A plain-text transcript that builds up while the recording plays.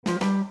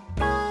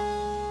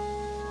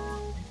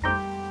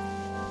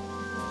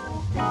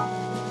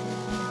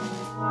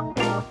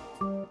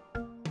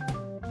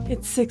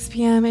It's 6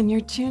 p.m. and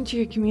you're tuned to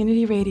your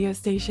community radio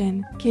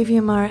station,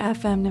 KVMR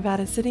FM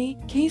Nevada City,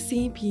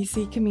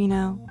 KCPC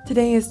Camino.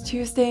 Today is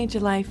Tuesday,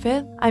 July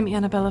 5th. I'm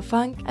Annabella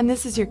Funk, and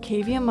this is your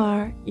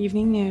KVMR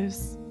Evening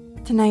News.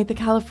 Tonight, the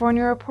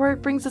California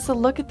Report brings us a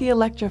look at the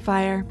Electra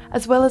fire,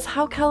 as well as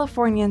how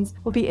Californians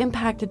will be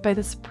impacted by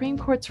the Supreme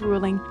Court's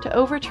ruling to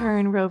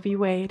overturn Roe v.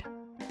 Wade.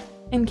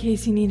 In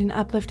case you need an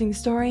uplifting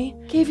story,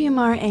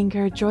 KVMR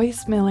anchor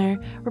Joyce Miller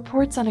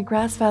reports on a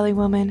Grass Valley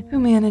woman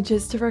who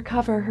manages to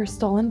recover her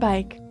stolen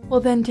bike. We'll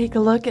then take a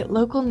look at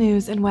local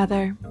news and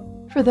weather.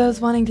 For those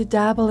wanting to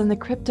dabble in the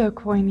crypto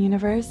coin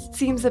universe, it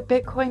seems that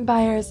Bitcoin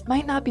buyers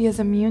might not be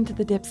as immune to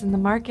the dips in the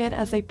market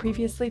as they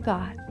previously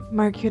thought.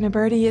 Mark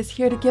Cunaberti is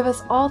here to give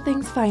us all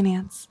things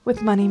finance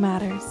with Money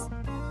Matters.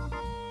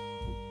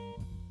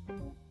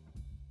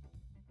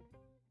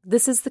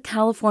 This is the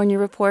California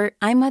Report.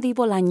 I'm Madi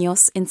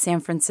Bolaños in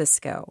San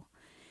Francisco.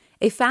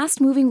 A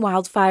fast-moving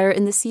wildfire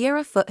in the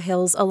Sierra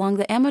foothills along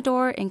the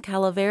Amador and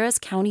Calaveras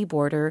County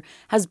border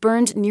has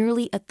burned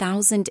nearly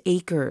 1,000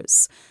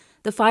 acres.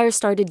 The fire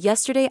started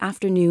yesterday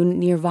afternoon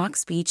near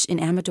Vox Beach in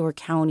Amador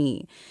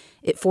County.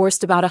 It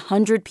forced about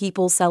 100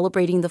 people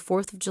celebrating the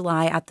 4th of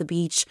July at the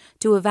beach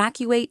to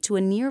evacuate to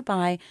a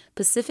nearby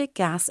Pacific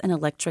Gas and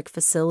Electric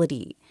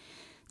facility.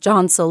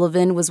 John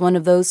Sullivan was one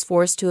of those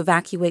forced to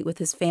evacuate with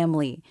his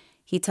family.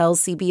 He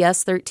tells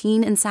CBS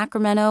 13 in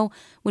Sacramento,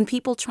 when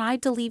people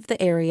tried to leave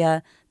the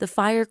area, the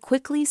fire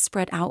quickly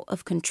spread out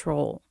of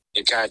control.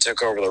 It kind of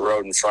took over the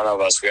road in front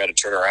of us. We had to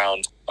turn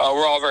around.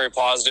 We're all very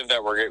positive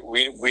that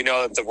we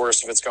know that the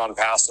worst of it's gone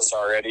past us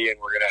already, and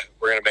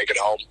we're gonna make it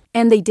home.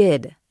 And they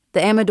did.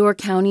 The Amador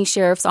County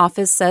Sheriff's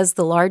Office says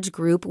the large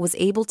group was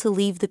able to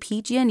leave the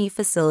PG&E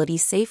facility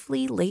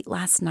safely late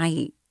last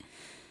night.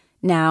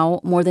 Now,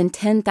 more than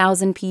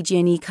 10,000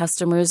 PG&E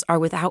customers are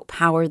without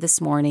power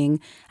this morning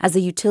as the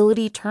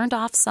utility turned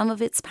off some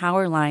of its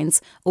power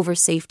lines over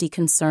safety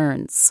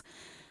concerns.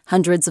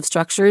 Hundreds of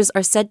structures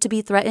are said to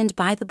be threatened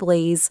by the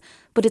blaze,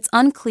 but it's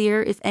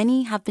unclear if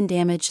any have been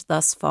damaged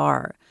thus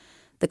far.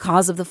 The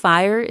cause of the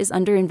fire is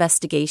under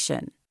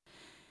investigation.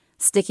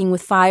 Sticking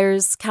with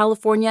fires,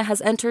 California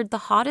has entered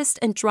the hottest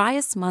and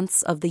driest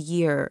months of the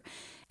year,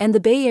 and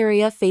the Bay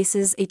Area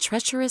faces a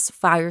treacherous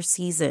fire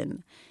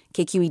season.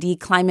 KQED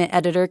climate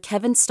editor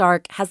Kevin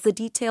Stark has the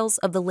details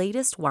of the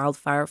latest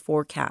wildfire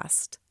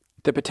forecast.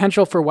 The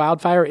potential for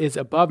wildfire is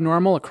above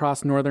normal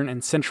across northern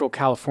and central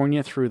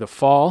California through the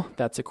fall.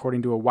 That's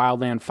according to a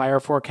wildland fire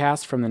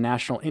forecast from the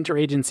National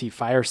Interagency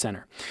Fire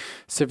Center.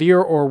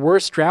 Severe or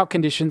worse drought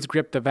conditions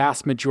gripped the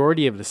vast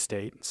majority of the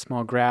state.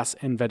 Small grass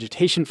and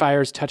vegetation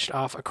fires touched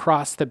off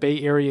across the Bay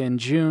Area in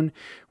June,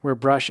 where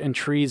brush and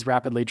trees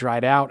rapidly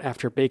dried out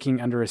after baking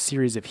under a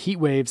series of heat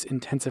waves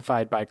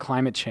intensified by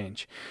climate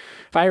change.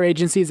 Fire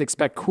agencies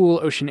expect cool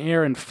ocean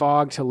air and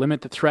fog to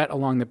limit the threat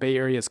along the Bay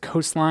Area's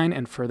coastline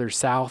and further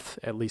south,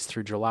 at least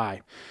through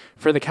July.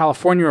 For the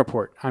California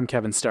Report, I'm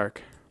Kevin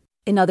Stark.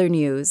 In other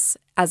news,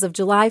 as of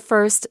July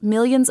 1st,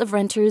 millions of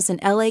renters in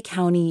LA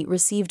County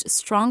received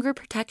stronger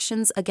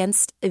protections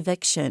against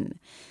eviction.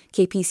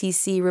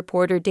 KPCC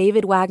reporter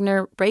David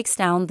Wagner breaks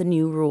down the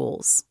new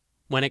rules.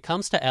 When it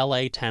comes to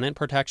LA tenant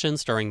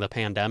protections during the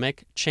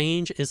pandemic,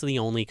 change is the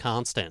only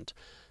constant.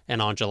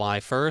 And on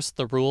July 1st,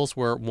 the rules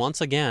were once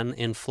again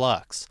in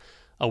flux.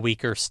 A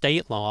weaker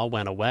state law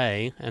went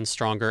away, and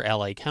stronger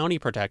LA County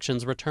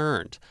protections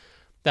returned.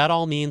 That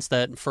all means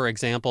that, for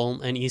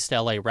example, an East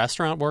LA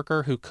restaurant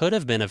worker who could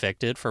have been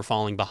evicted for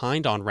falling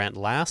behind on rent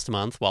last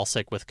month while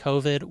sick with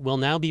COVID will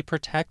now be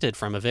protected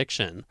from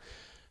eviction.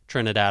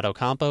 Trinidad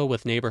Ocampo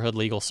with Neighborhood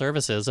Legal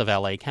Services of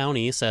LA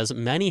County says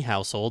many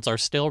households are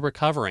still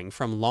recovering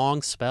from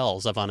long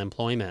spells of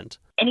unemployment.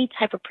 Any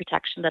type of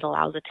protection that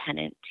allows a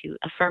tenant to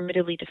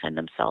affirmatively defend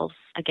themselves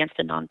against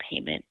a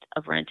non-payment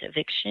of rent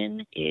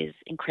eviction is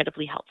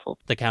incredibly helpful.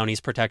 The county's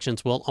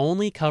protections will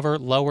only cover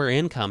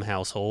lower-income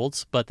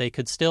households, but they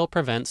could still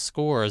prevent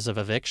scores of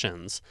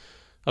evictions.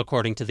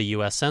 According to the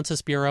U.S.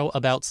 Census Bureau,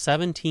 about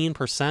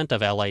 17%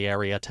 of LA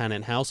area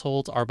tenant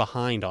households are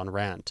behind on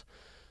rent.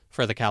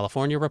 For the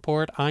California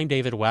Report, I'm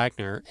David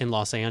Wagner in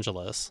Los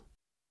Angeles.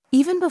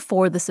 Even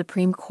before the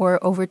Supreme Court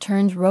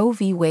overturned Roe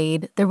v.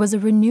 Wade, there was a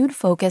renewed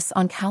focus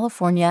on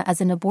California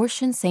as an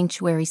abortion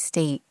sanctuary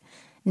state.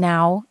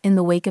 Now, in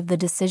the wake of the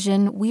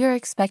decision, we are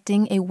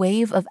expecting a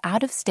wave of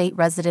out-of-state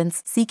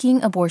residents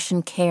seeking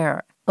abortion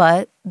care.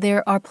 But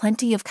there are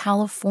plenty of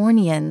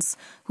Californians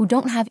who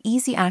don't have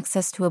easy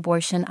access to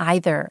abortion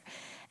either,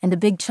 and a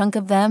big chunk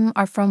of them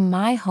are from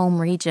my home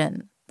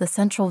region, the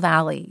Central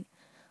Valley.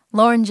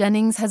 Lauren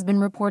Jennings has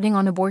been reporting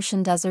on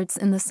abortion deserts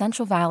in the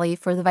Central Valley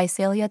for the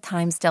Visalia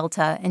Times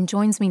Delta and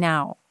joins me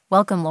now.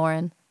 Welcome,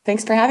 Lauren.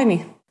 Thanks for having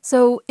me.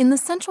 So in the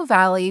Central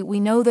Valley, we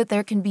know that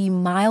there can be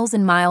miles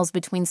and miles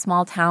between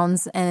small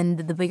towns and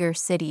the bigger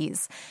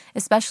cities,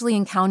 especially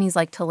in counties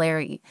like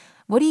Tulare.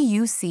 What do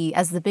you see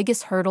as the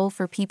biggest hurdle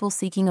for people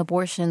seeking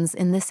abortions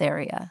in this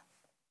area?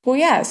 Well,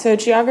 yeah. So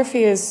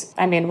geography is,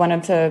 one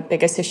of the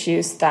biggest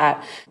issues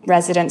that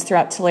residents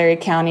throughout Tulare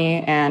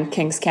County and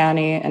Kings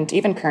County and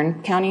even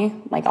Kern County,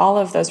 like all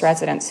of those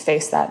residents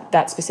face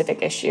that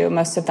specific issue.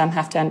 Most of them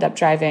have to end up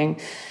driving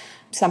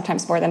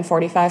sometimes more than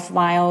 45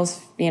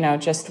 miles,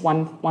 just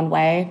one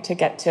way to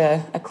get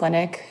to a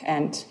clinic,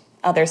 and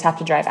others have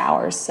to drive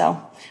hours. So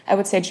I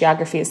would say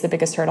geography is the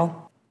biggest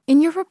hurdle. In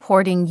your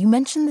reporting, you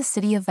mentioned the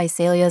city of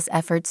Visalia's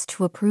efforts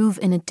to approve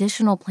an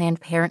additional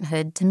Planned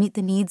Parenthood to meet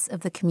the needs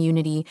of the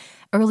community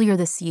earlier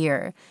this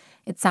year.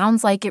 It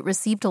sounds like it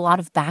received a lot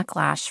of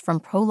backlash from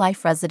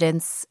pro-life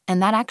residents,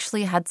 and that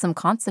actually had some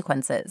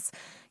consequences.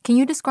 Can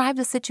you describe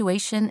the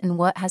situation and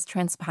what has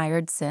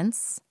transpired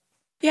since?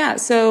 Yeah,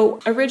 so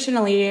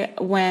originally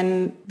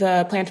when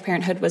the Planned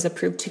Parenthood was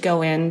approved to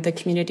go in, the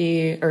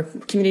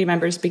community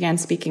members began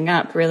speaking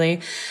up,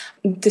 really.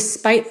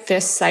 Despite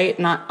this site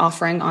not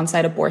offering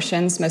on-site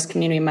abortions, most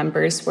community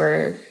members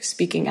were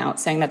speaking out,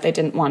 saying that they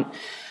didn't want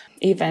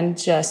even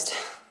just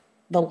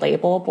the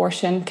label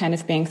abortion kind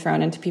of being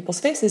thrown into people's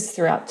faces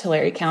throughout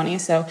Tulare County.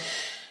 So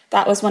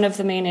that was one of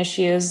the main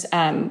issues.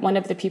 One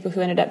of the people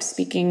who ended up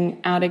speaking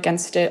out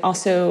against it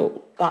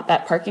also thought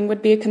that parking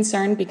would be a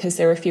concern because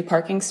there were few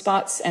parking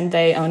spots and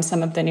they owned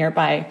some of the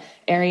nearby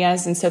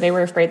areas. And so they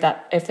were afraid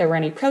that if there were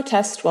any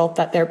protests,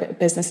 that their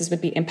businesses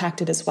would be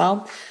impacted as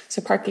well.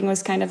 So parking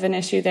was kind of an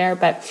issue there.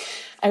 But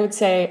I would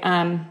say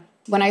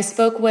when I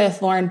spoke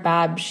with Lauren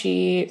Babb,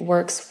 she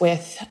works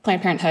with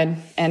Planned Parenthood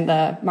in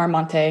the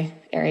Marmonte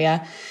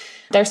area.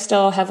 They're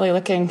still heavily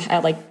looking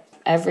at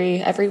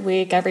every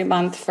week, every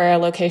month for a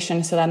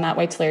location so that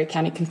way Tulare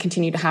County can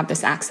continue to have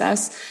this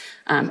access.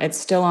 It's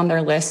still on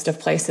their list of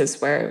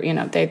places where,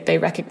 they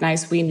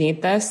recognize we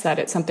need this, that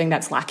it's something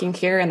that's lacking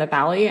here in the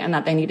Valley and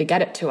that they need to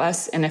get it to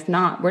us. And if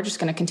not, we're just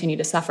going to continue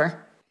to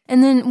suffer.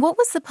 And then what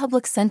was the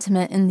public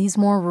sentiment in these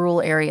more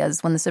rural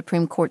areas when the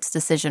Supreme Court's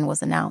decision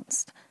was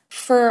announced?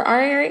 For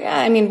our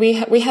area,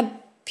 we had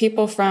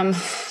people from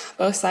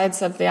both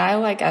sides of the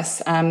aisle, I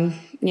guess.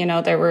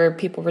 There were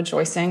people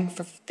rejoicing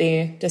for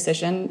the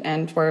decision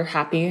and were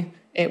happy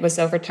it was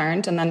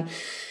overturned. And then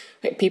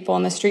people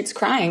in the streets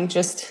crying,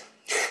 just,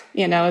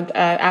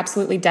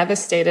 absolutely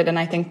devastated. And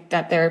I think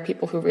that there are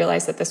people who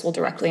realize that this will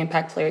directly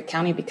impact Tulare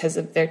County because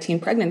of their teen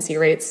pregnancy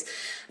rates.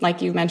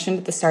 Like you mentioned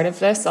at the start of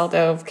this,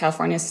 although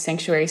California is a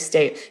sanctuary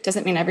state,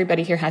 doesn't mean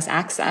everybody here has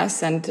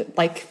access. And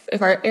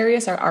if our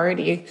areas are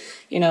already,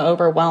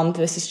 overwhelmed,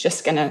 this is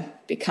just going to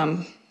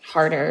become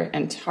harder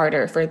and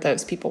harder for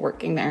those people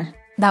working there.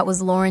 That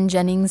was Lauren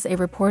Jennings, a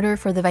reporter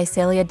for the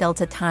Visalia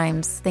Delta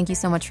Times. Thank you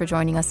so much for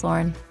joining us,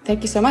 Lauren.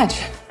 Thank you so much.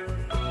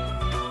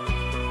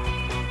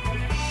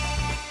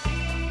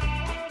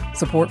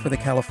 Support for the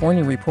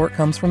California Report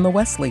comes from the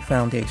Wesley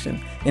Foundation,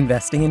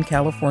 investing in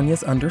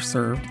California's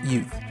underserved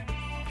youth.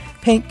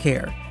 Paint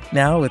Care,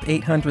 now with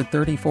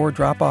 834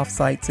 drop-off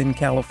sites in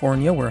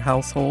California where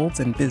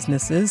households and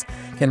businesses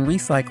can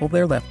recycle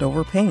their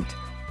leftover paint.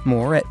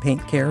 More at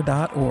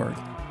paintcare.org.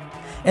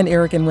 And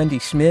Eric and Wendy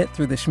Schmidt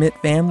through the Schmidt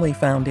Family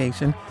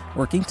Foundation,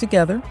 working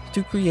together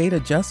to create a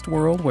just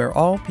world where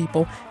all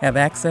people have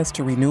access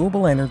to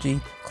renewable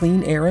energy,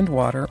 clean air and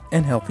water,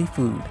 and healthy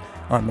food.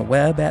 On the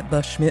web at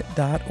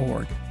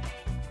theschmidt.org.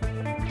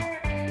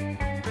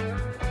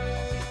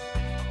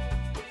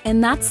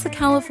 And that's the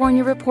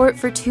California Report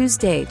for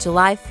Tuesday,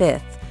 July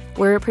 5th.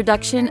 We're a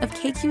production of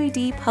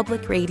KQED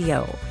Public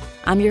Radio.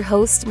 I'm your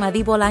host,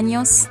 Madi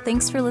Bolaños.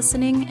 Thanks for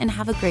listening and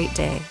have a great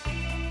day.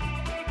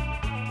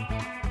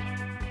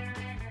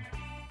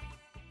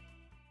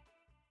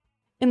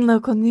 In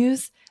local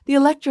news, the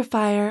Electra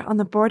fire on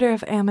the border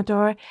of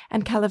Amador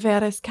and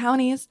Calaveras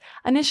counties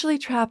initially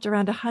trapped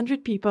around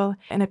 100 people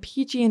in a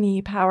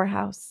PG&E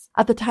powerhouse.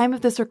 At the time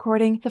of this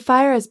recording, the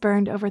fire has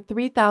burned over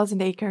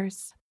 3,000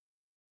 acres.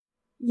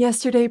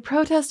 Yesterday,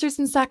 protesters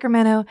in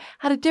Sacramento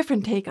had a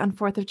different take on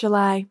 4th of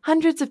July.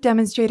 Hundreds of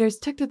demonstrators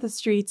took to the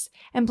streets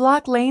and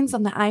blocked lanes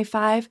on the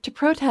I-5 to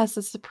protest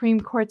the Supreme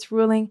Court's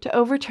ruling to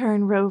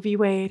overturn Roe v.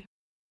 Wade.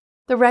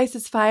 The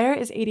Rice's fire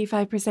is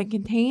 85%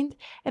 contained,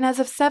 and as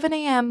of 7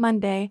 a.m.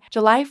 Monday,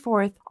 July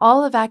 4th,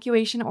 all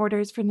evacuation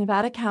orders for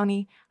Nevada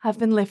County have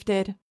been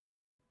lifted.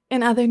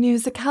 In other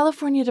news, the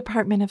California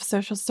Department of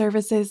Social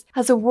Services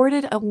has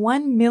awarded a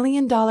 $1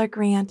 million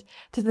grant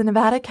to the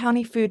Nevada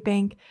County Food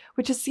Bank,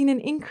 which has seen an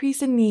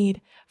increase in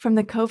need from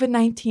the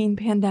COVID-19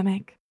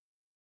 pandemic.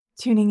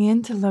 Tuning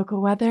in to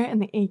local weather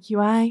and the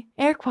AQI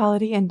Air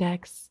Quality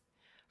Index.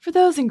 For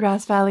those in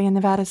Grass Valley and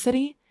Nevada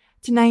City,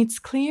 tonight's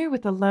clear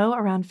with a low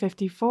around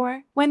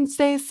 54.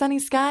 Wednesday's sunny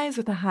skies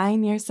with a high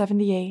near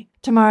 78.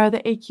 Tomorrow, the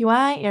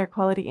AQI Air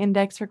Quality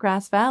Index for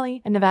Grass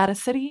Valley and Nevada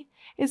City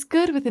is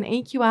good with an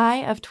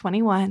AQI of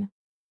 21.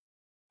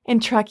 In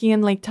Truckee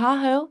and Lake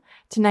Tahoe,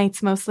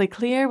 tonight's mostly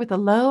clear with a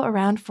low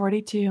around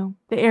 42.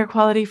 The air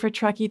quality for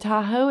Truckee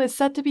Tahoe is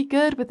set to be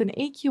good with an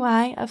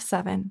AQI of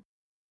 7.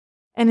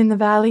 And in the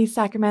Valley,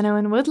 Sacramento,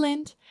 and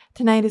Woodland,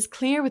 tonight is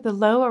clear with a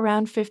low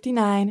around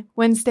 59.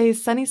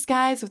 Wednesday's sunny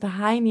skies with a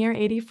high near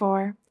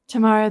 84.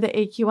 Tomorrow, the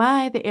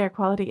AQI, the air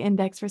quality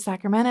index for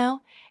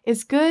Sacramento,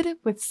 is good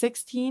with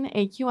 16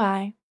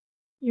 AQI.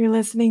 You're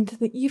listening to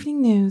the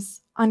evening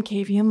news on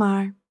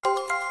KVMR.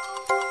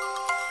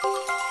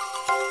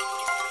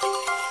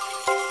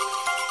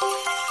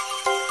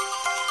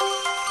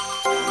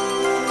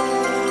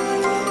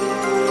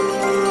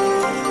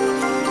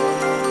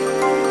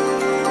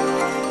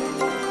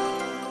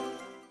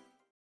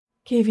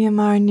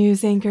 KVMR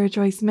news anchor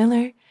Joyce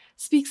Miller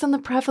speaks on the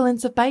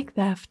prevalence of bike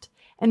theft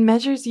and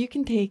measures you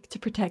can take to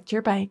protect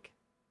your bike.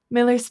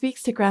 Miller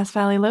speaks to Grass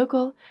Valley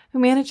Local, who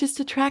manages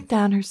to track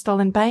down her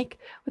stolen bike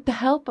with the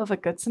help of a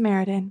Good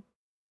Samaritan.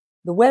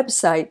 The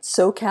website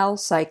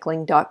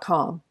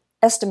SoCalCycling.com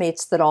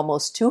estimates that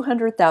almost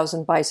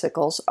 200,000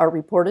 bicycles are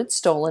reported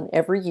stolen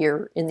every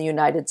year in the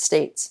United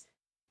States.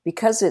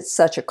 Because it's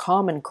such a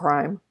common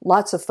crime,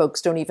 lots of folks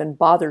don't even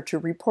bother to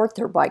report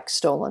their bikes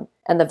stolen,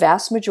 and the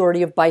vast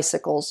majority of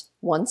bicycles,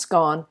 once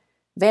gone,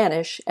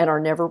 vanish and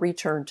are never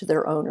returned to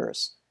their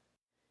owners.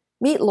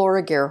 Meet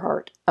Laura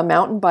Gerhardt, a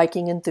mountain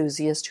biking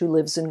enthusiast who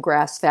lives in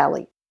Grass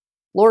Valley.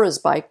 Laura's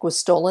bike was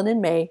stolen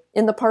in May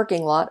in the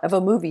parking lot of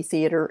a movie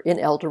theater in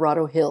El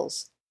Dorado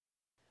Hills.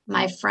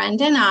 My friend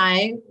and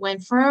I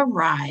went for a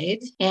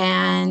ride,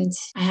 and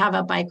I have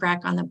a bike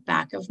rack on the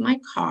back of my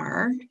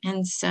car.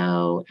 And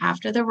so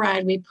after the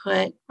ride, we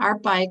put our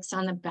bikes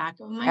on the back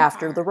of my car.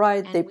 After the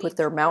ride, they put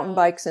their mountain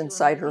bikes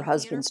inside her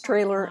husband's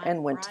trailer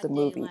and went to the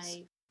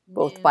movies.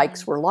 Both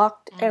bikes were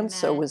locked, and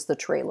so was the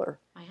trailer.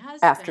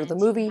 After the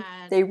movie,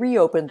 they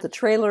reopened the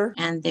trailer,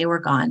 and they were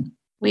gone.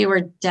 We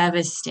were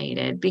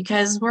devastated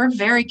because we're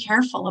very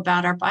careful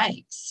about our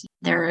bikes.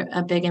 They're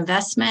a big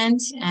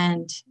investment,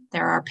 and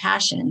they're our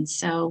passion.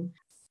 So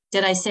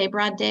did I say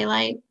broad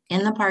daylight?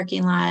 In the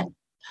parking lot,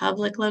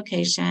 public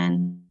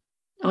location.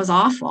 It was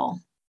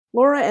awful.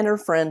 Laura and her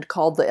friend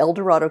called the El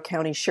Dorado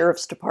County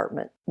Sheriff's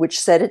Department, which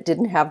said it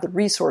didn't have the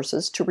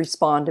resources to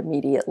respond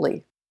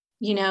immediately.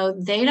 You know,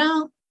 they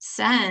don't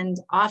send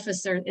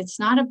officers. It's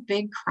not a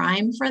big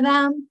crime for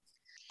them.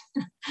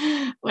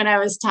 When I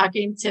was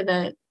talking to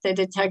the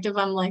detective,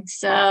 I'm like,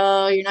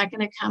 so you're not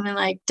going to come and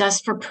like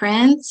dust for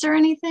prints or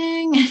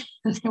anything?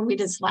 And then we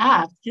just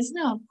laughed because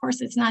no, of course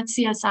it's not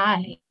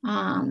CSI.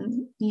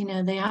 You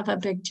know, they have a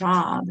big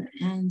job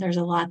and there's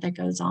a lot that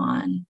goes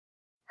on.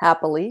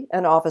 Happily,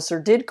 an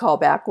officer did call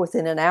back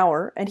within an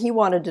hour, and he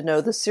wanted to know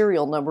the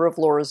serial number of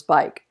Laura's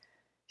bike.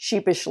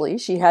 Sheepishly,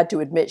 she had to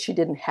admit she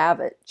didn't have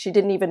it. She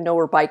didn't even know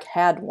her bike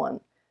had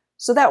one.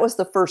 So that was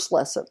the first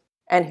lesson,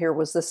 and here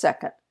was the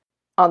second.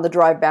 On the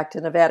drive back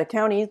to Nevada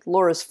County,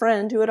 Laura's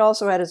friend, who had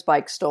also had his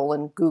bike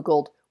stolen,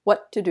 Googled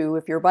what to do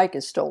if your bike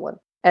is stolen,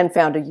 and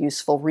found a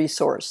useful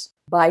resource,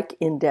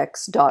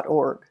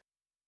 bikeindex.org.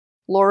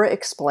 Laura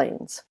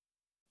explains.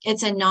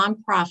 It's a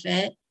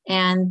nonprofit,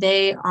 and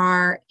they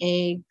are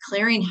a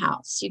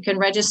clearinghouse. You can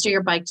register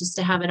your bike just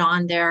to have it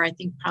on there. I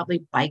think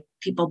probably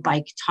people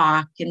bike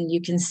talk, and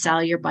you can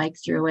sell your bike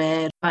through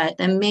it. But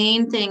the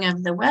main thing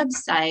of the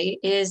website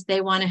is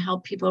they want to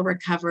help people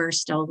recover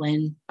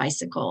stolen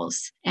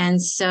bicycles.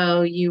 And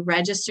so you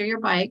register your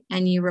bike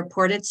and you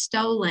report it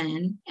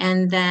stolen.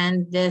 And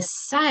then this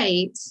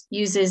site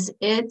uses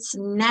its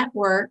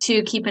network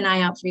to keep an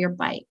eye out for your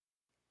bike.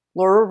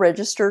 Laura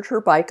registered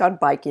her bike on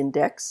Bike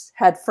Index,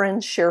 had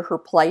friends share her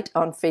plight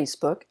on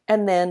Facebook,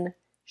 and then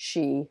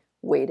she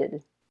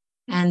waited.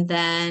 And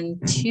then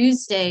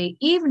Tuesday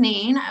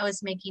evening, I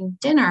was making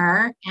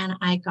dinner and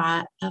I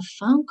got a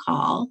phone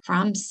call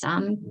from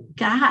some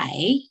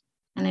guy.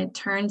 And it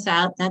turns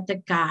out that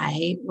the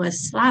guy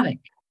was Slavic.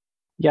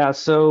 Yeah,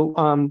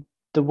 so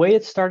the way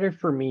it started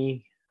for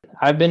me,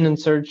 I've been in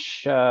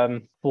search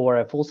for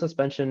a full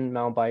suspension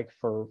mountain bike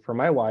for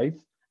my wife.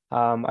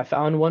 I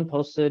found one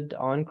posted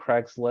on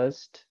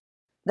Craigslist.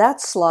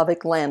 That's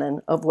Slavic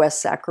Lannon of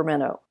West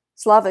Sacramento.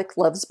 Slavic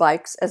loves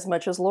bikes as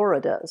much as Laura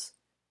does.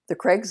 The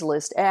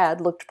Craigslist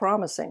ad looked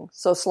promising,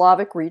 so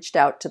Slavic reached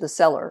out to the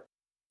seller.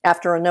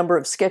 After a number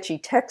of sketchy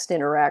text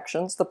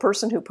interactions, the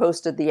person who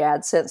posted the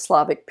ad sent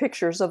Slavic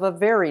pictures of a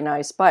very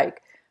nice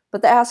bike,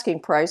 but the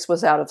asking price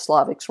was out of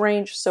Slavic's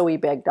range, so he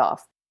begged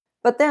off.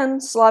 But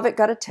then Slavic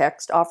got a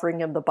text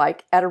offering him the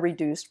bike at a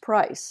reduced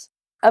price.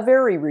 A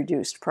very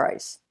reduced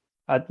price.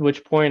 At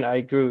which point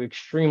I grew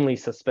extremely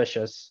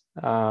suspicious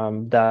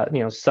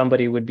that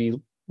somebody would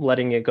be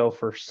letting it go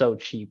for so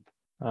cheap.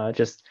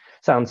 Just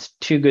sounds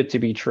too good to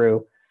be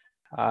true.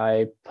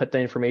 I put the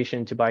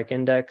information to Bike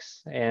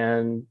Index,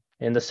 and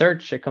in the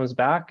search it comes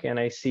back, and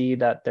I see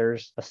that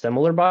there's a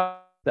similar bike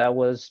that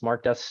was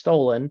marked as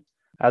stolen.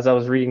 As I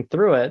was reading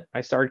through it, I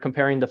started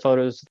comparing the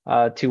photos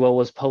to what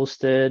was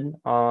posted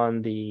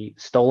on the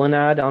stolen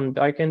ad on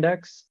Bike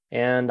Index,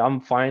 and I'm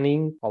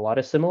finding a lot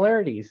of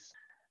similarities.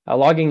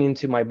 Logging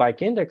into my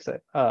Bike Index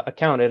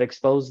account, it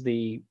exposed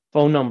the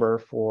phone number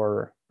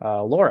for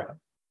Laura.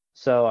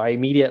 So I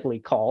immediately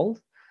called.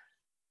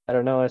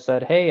 I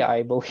said, hey,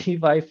 I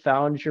believe I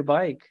found your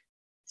bike.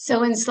 So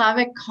when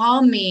Slavic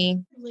called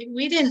me,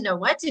 we didn't know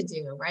what to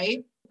do,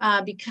 right?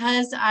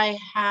 Because I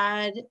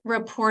had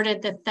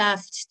reported the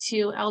theft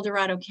to El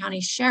Dorado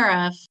County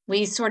Sheriff,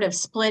 we sort of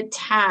split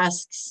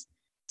tasks.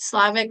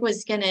 Slavic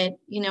was going to,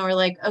 we're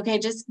like, okay,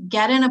 just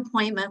get an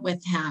appointment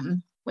with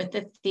him, with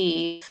the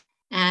thief,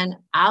 and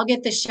I'll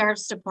get the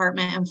sheriff's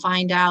department and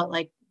find out,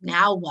 like,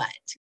 now what?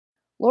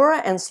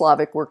 Laura and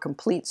Slavik were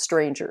complete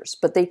strangers,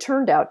 but they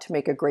turned out to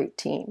make a great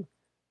team.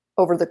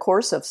 Over the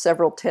course of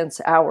several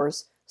tense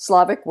hours,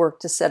 Slavik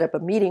worked to set up a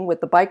meeting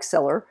with the bike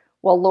seller,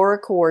 while Laura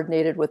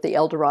coordinated with the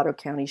El Dorado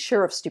County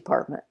Sheriff's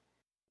Department.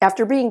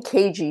 After being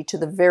cagey to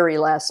the very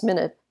last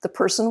minute, the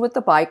person with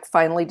the bike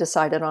finally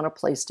decided on a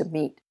place to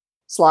meet.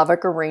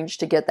 Slavik arranged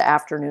to get the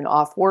afternoon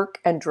off work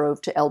and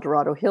drove to El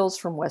Dorado Hills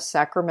from West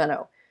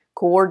Sacramento,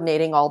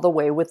 coordinating all the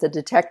way with the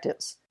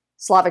detectives.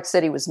 Slavik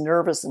said he was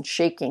nervous and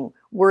shaking,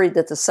 worried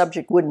that the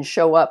subject wouldn't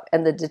show up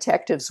and the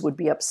detectives would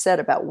be upset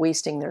about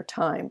wasting their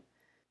time.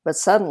 But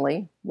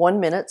suddenly, one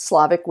minute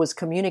Slavik was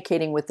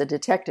communicating with the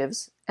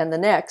detectives, and the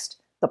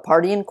next, the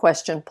party in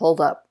question pulled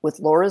up with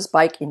Laura's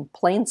bike in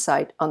plain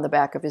sight on the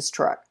back of his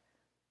truck.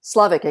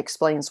 Slavik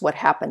explains what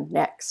happened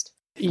next.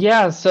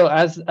 Yeah, so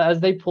as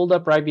they pulled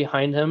up right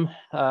behind him,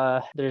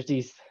 there's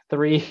these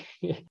three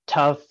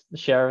tough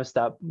sheriffs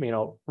that,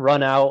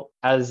 run out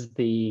as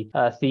the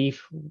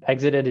thief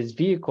exited his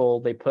vehicle.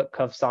 They put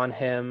cuffs on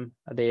him.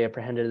 They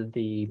apprehended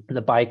the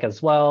bike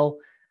as well.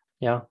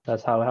 Yeah,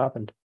 that's how it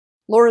happened.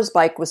 Laura's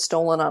bike was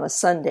stolen on a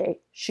Sunday.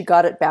 She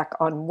got it back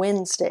on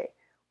Wednesday.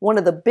 One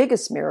of the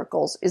biggest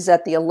miracles is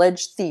that the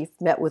alleged thief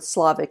met with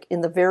Slavik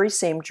in the very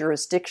same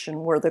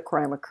jurisdiction where the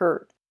crime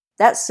occurred.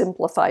 That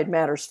simplified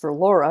matters for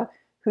Laura,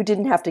 who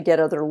didn't have to get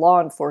other law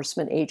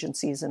enforcement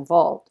agencies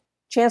involved.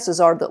 Chances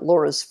are that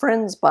Laura's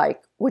friend's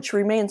bike, which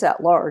remains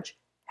at large,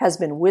 has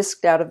been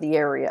whisked out of the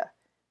area.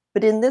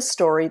 But in this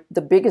story,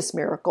 the biggest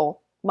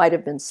miracle might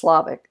have been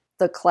Slavik,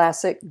 the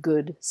classic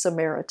Good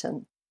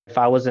Samaritan. If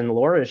I was in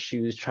Laura's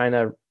shoes trying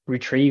to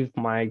retrieve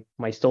my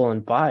stolen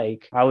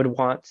bike, I would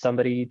want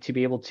somebody to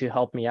be able to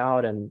help me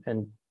out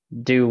and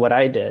do what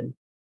I did.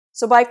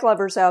 So bike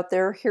lovers out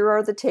there, here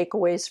are the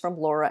takeaways from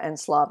Laura and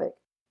Slavik.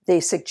 They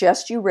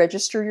suggest you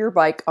register your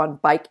bike on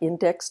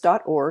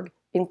bikeindex.org,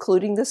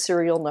 including the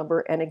serial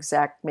number and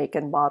exact make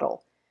and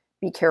model.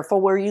 Be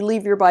careful where you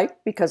leave your bike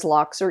because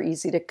locks are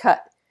easy to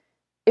cut.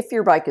 If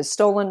your bike is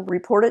stolen,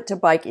 report it to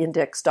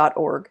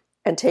bikeindex.org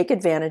and take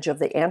advantage of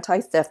the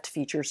anti-theft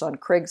features on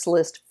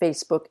Craigslist,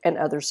 Facebook, and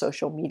other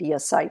social media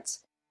sites.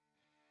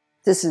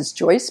 This is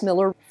Joyce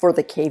Miller for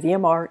the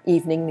KVMR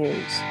Evening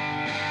News.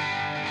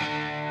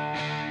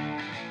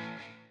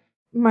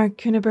 Mark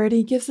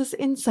Cunaberti gives us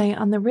insight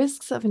on the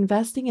risks of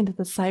investing into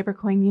the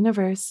cybercoin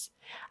universe,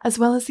 as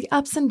well as the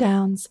ups and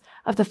downs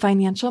of the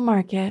financial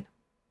market.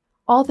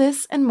 All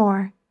this and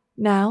more,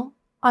 now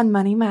on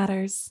Money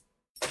Matters.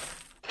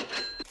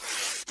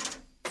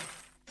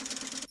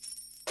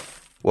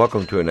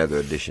 Welcome to another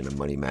edition of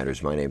Money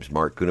Matters. My name's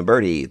Mark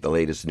Cunaberti. The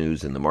latest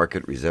news in the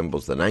market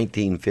resembles the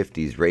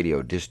 1950s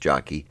radio disc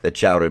jockey that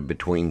shouted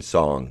between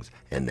songs,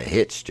 and the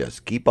hits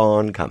just keep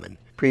on coming.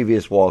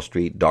 Previous Wall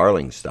Street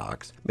darling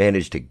stocks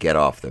managed to get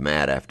off the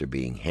mat after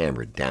being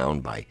hammered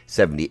down by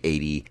 70,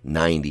 80,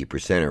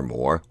 90% or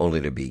more,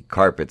 only to be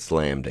carpet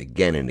slammed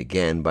again and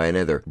again by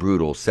another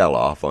brutal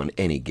sell-off on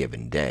any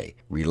given day.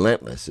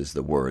 Relentless is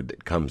the word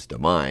that comes to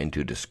mind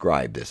to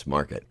describe this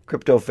market.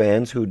 Crypto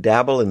fans who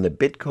dabble in the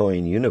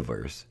Bitcoin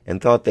universe and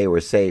thought they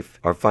were safe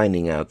are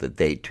finding out that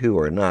they too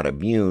are not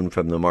immune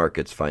from the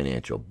market's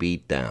financial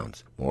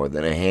beatdowns. More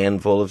than a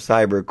handful of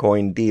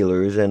cybercoin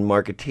dealers and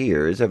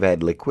marketeers have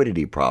had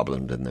liquidity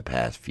problems in the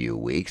past few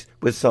weeks,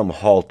 with some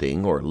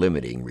halting or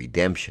limiting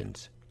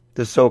redemptions.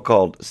 The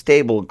so-called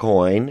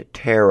stablecoin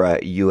Terra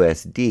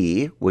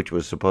USD, which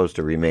was supposed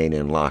to remain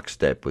in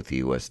lockstep with the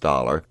US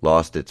dollar,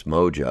 lost its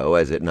mojo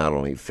as it not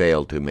only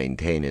failed to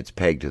maintain its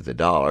peg to the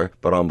dollar,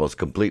 but almost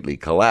completely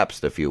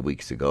collapsed a few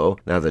weeks ago.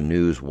 Now the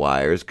news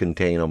wires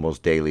contain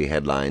almost daily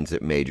headlines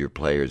that major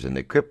players in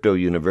the crypto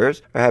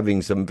universe are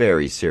having some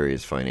very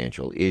serious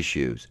financial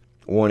issues.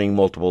 Warning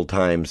multiple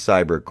times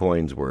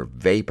cybercoins were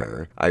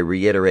vapor, I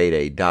reiterate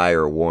a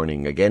dire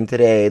warning again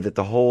today that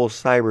the whole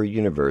cyber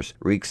universe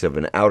reeks of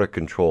an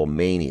out-of-control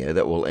mania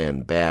that will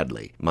end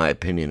badly. My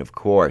opinion, of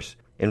course.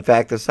 In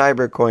fact, the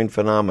cybercoin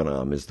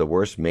phenomenon is the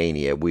worst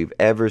mania we've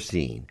ever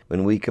seen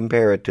when we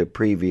compare it to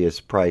previous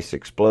price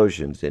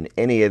explosions in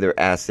any other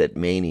asset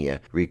mania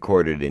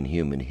recorded in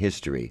human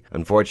history.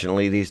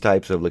 Unfortunately, these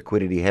types of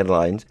liquidity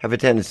headlines have a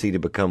tendency to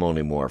become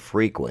only more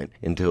frequent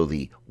until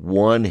the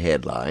one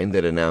headline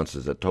that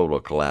announces a total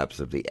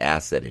collapse of the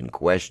asset in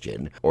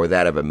question or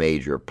that of a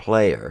major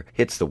player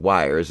hits the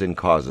wires and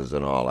causes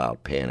an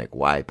all-out panic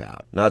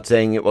wipeout. Not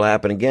saying it will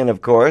happen again,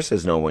 of course,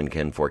 as no one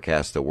can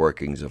forecast the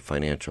workings of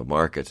financial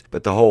markets,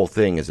 but the whole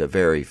thing has a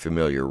very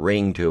familiar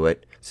ring to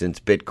it.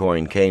 Since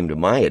Bitcoin came to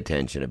my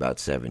attention about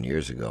 7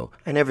 years ago,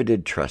 I never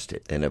did trust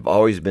it and have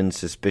always been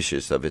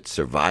suspicious of its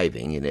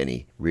surviving in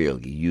any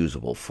really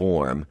usable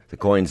form. The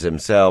coins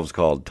themselves,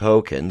 called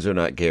tokens, are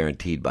not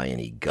guaranteed by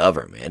any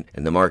government,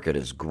 and the market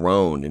has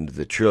grown into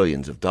the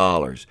trillions of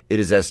dollars.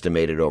 It is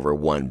estimated over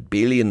 $1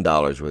 billion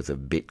worth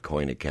of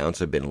Bitcoin accounts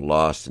have been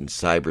lost in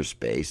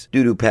cyberspace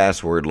due to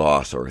password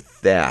loss or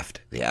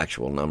theft. The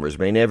actual numbers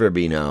may never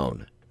be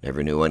known.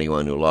 Never knew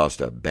anyone who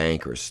lost a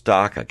bank or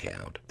stock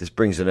account. This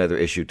brings another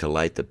issue to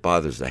light that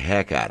bothers the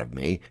heck out of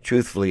me.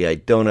 Truthfully, I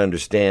don't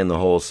understand the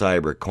whole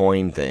cyber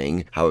coin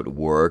thing, how it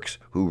works,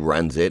 who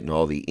runs it, and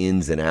all the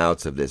ins and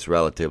outs of this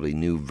relatively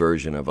new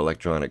version of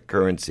electronic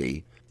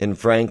currency. And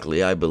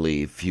frankly, I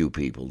believe few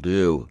people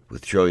do.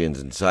 With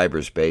trillions in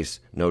cyberspace,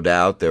 no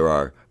doubt there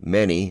are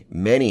many,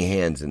 many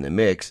hands in the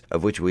mix,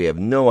 of which we have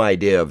no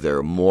idea of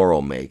their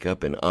moral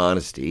makeup and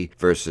honesty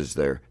versus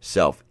their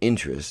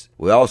self-interest.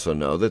 We also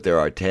know that there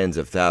are tens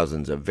of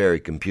thousands of very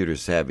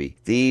computer-savvy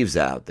thieves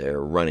out there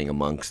running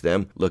amongst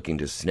them, looking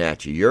to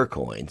snatch your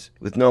coins.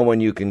 With no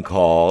one you can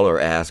call or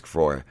ask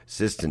for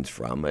assistance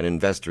from, an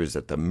investor is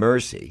at the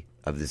mercy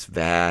of this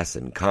vast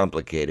and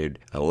complicated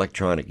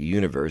electronic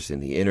universe in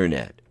the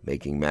internet.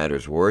 Making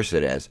matters worse,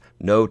 it has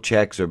no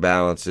checks or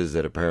balances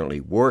that apparently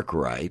work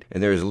right,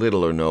 and there is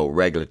little or no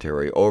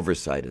regulatory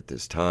oversight at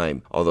this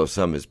time, although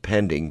some is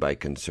pending by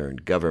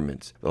concerned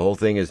governments. The whole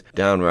thing is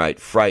downright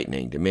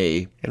frightening to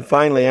me. And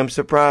finally, I'm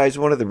surprised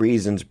one of the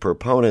reasons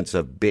proponents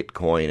of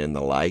Bitcoin and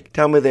the like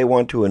tell me they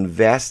want to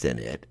invest in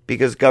it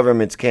because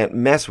governments can't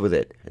mess with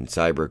it, and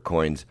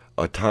Cybercoin's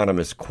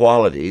autonomous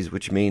qualities,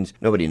 which means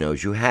nobody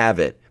knows you have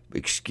it.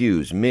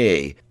 Excuse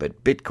me,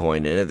 but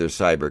Bitcoin and other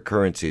cyber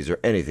currencies are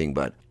anything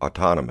but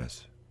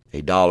autonomous.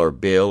 A dollar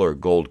bill or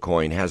gold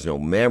coin has no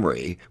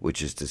memory,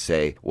 which is to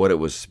say, what it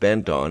was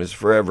spent on is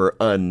forever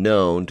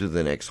unknown to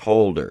the next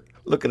holder.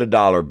 Look at a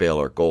dollar bill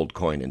or gold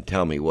coin and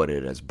tell me what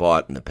it has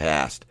bought in the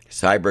past.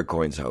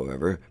 Cybercoins,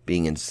 however,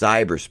 being in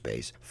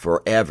cyberspace,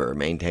 forever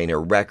maintain a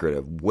record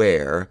of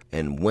where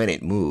and when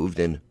it moved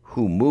and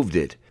who moved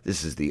it.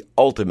 This is the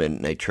ultimate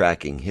in a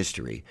tracking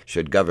history,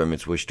 should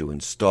governments wish to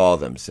install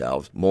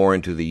themselves more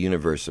into the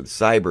universe of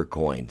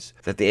cybercoins.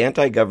 That the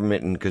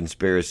anti-government and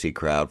conspiracy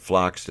crowd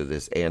flocks to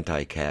this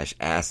anti-cash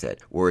asset,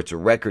 where its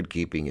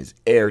record-keeping is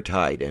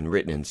airtight and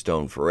written in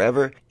stone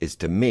forever, is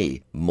to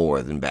me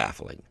more than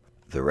baffling.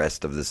 The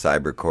rest of the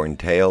cybercoin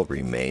tale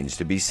remains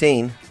to be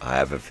seen. I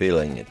have a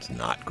feeling it's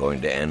not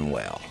going to end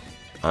well.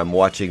 I'm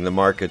watching the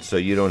market so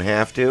you don't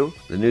have to.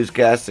 The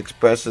newscast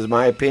expresses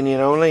my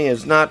opinion only,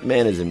 is not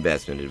meant as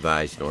investment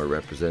advice, nor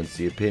represents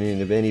the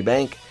opinion of any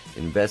bank,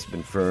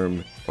 investment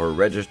firm, or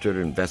registered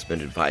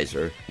investment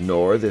advisor,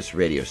 nor this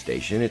radio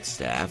station, its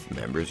staff,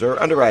 members,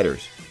 or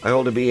underwriters. I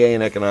hold a BA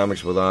in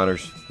Economics with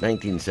Honors,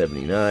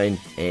 1979,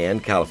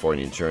 and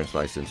California Insurance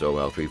License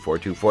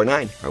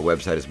OL34249. Our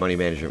website is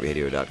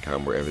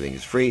moneymanagementradio.com, where everything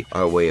is free.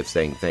 Our way of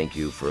saying thank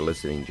you for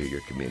listening to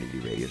your community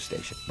radio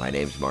station. My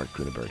name's Mark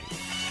Cunaberti.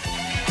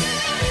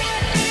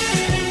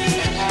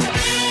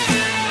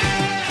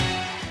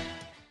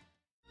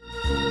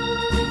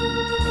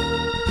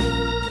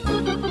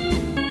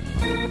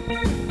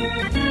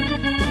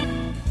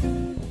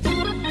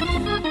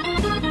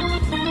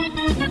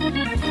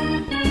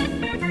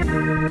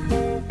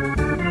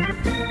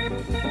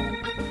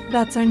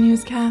 That's our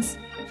newscast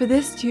for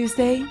this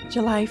Tuesday,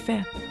 July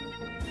 5th.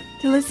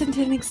 To listen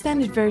to an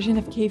extended version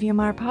of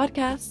KVMR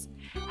podcasts,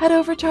 head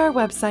over to our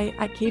website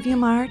at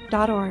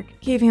kvmr.org.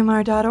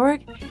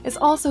 kvmr.org is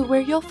also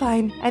where you'll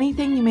find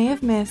anything you may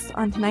have missed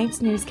on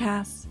tonight's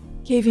newscast.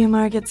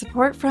 KVMR gets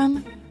support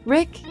from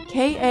Rick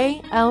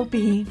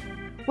KALB,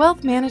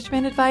 Wealth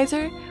Management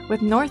Advisor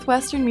with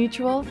Northwestern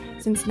Mutual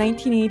since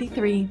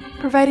 1983,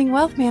 providing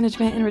wealth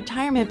management and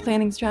retirement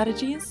planning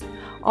strategies,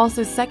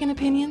 also second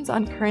opinions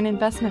on current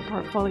investment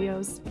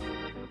portfolios.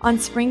 On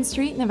Spring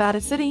Street,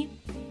 Nevada City,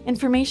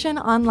 information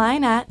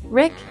online at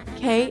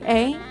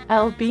rickkalb.com.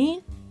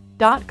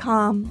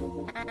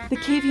 The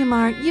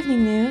KVMR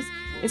Evening News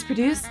is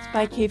produced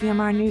by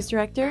KVMR News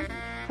Director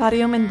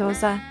Claudio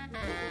Mendoza.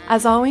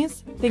 As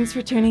always, thanks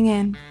for tuning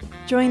in.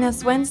 Join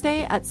us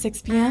Wednesday at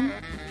 6 p.m.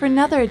 for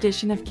another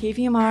edition of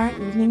KVMR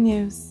Evening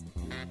News.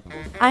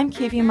 I'm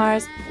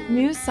KVMR's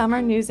new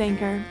summer news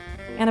anchor,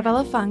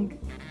 Annabella Funk,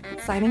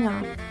 signing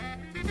off.